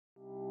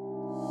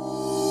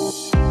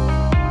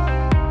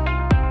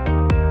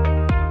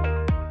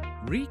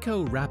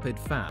Ricoh Rapid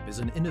Fab is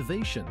an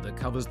innovation that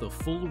covers the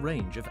full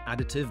range of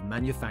additive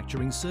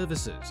manufacturing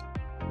services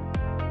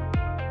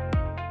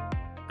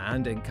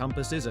and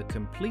encompasses a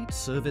complete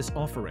service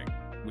offering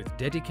with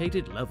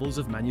dedicated levels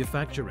of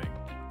manufacturing.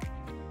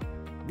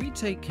 We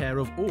take care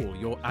of all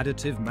your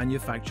additive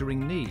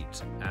manufacturing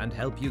needs and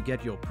help you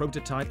get your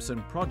prototypes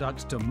and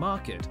products to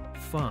market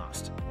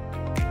fast.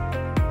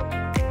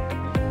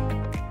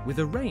 With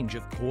a range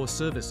of core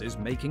services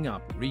making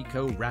up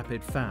Ricoh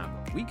Rapid Fab,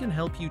 we can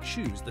help you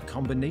choose the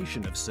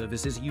combination of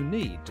services you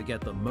need to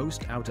get the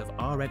most out of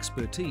our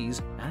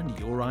expertise and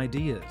your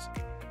ideas.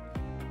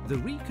 The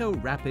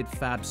Ricoh Rapid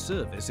Fab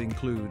service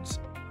includes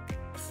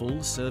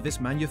full service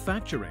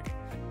manufacturing.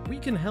 We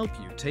can help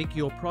you take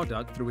your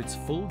product through its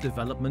full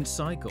development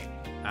cycle,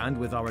 and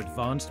with our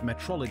advanced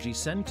metrology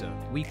center,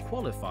 we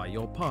qualify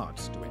your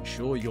parts to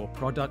ensure your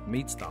product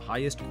meets the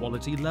highest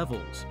quality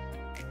levels.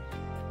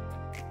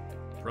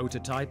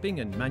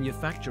 Prototyping and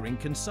manufacturing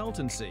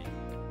consultancy.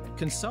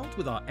 Consult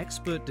with our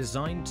expert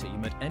design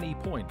team at any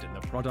point in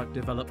the product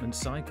development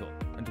cycle,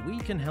 and we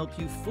can help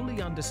you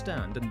fully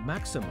understand and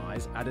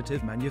maximize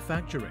additive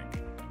manufacturing.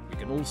 We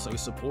can also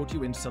support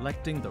you in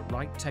selecting the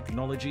right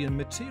technology and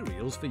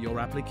materials for your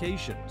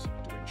applications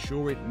to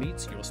ensure it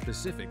meets your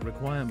specific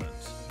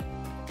requirements.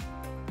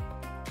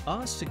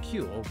 Our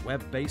secure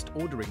web-based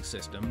ordering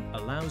system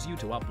allows you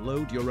to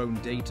upload your own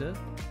data,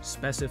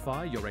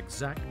 specify your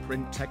exact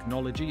print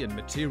technology and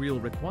material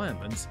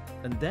requirements,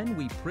 and then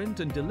we print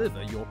and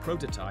deliver your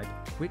prototype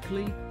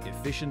quickly,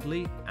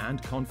 efficiently,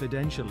 and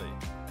confidentially.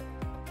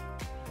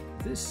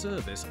 This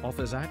service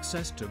offers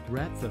access to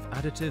breadth of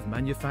additive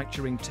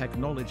manufacturing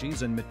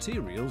technologies and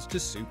materials to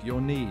suit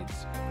your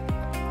needs.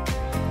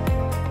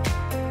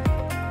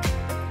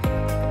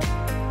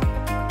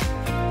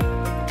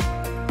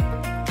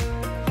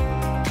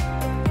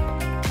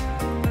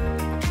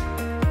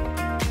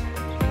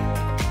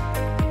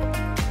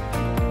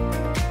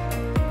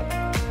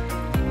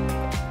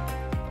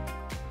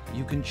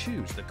 You can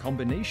choose the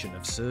combination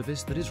of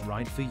service that is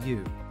right for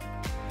you.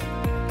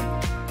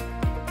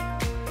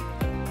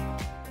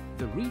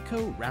 The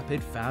Ricoh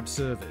Rapid Fab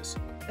service.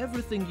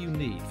 Everything you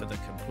need for the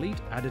complete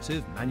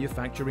additive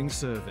manufacturing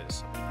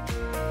service.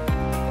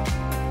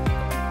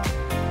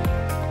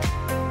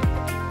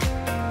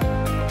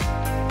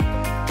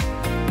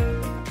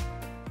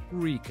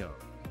 Ricoh.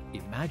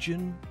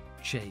 Imagine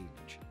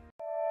change.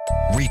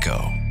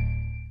 Ricoh.